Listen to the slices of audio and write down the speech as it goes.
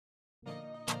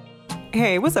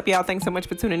Hey, what's up, y'all? Thanks so much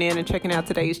for tuning in and checking out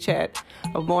today's chat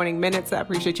of Morning Minutes. I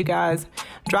appreciate you guys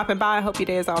dropping by. I hope your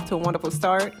day is off to a wonderful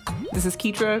start. This is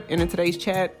Keetria, and in today's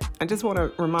chat, I just want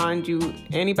to remind you,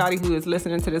 anybody who is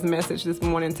listening to this message this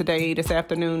morning, today, this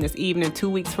afternoon, this evening, 2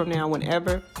 weeks from now,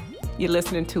 whenever you're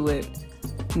listening to it,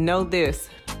 know this.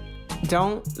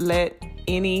 Don't let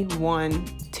anyone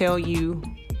tell you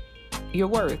your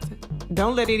worth.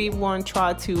 Don't let anyone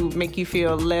try to make you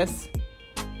feel less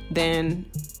than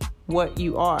what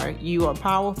you are. You are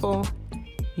powerful.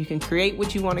 You can create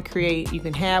what you want to create. You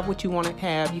can have what you want to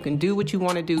have. You can do what you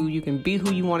want to do. You can be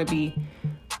who you want to be.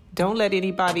 Don't let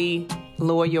anybody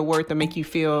lower your worth or make you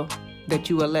feel that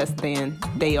you are less than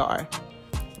they are.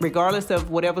 Regardless of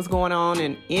whatever's going on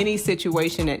in any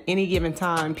situation at any given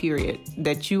time period,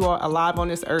 that you are alive on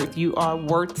this earth, you are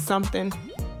worth something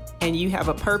and you have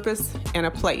a purpose and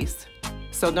a place.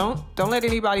 So don't let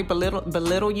anybody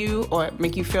belittle you or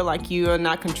make you feel like you are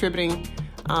not contributing.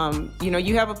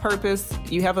 You have a purpose,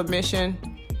 you have a mission.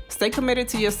 Stay committed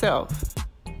to yourself.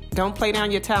 Don't play down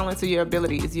your talents or your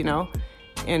abilities,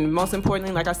 And most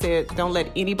importantly, like I said, don't let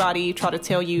anybody try to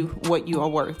tell you what you are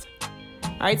worth.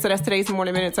 All right, so that's today's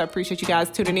Morning Minutes. I appreciate you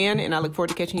guys tuning in, and I look forward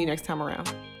to catching you next time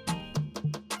around.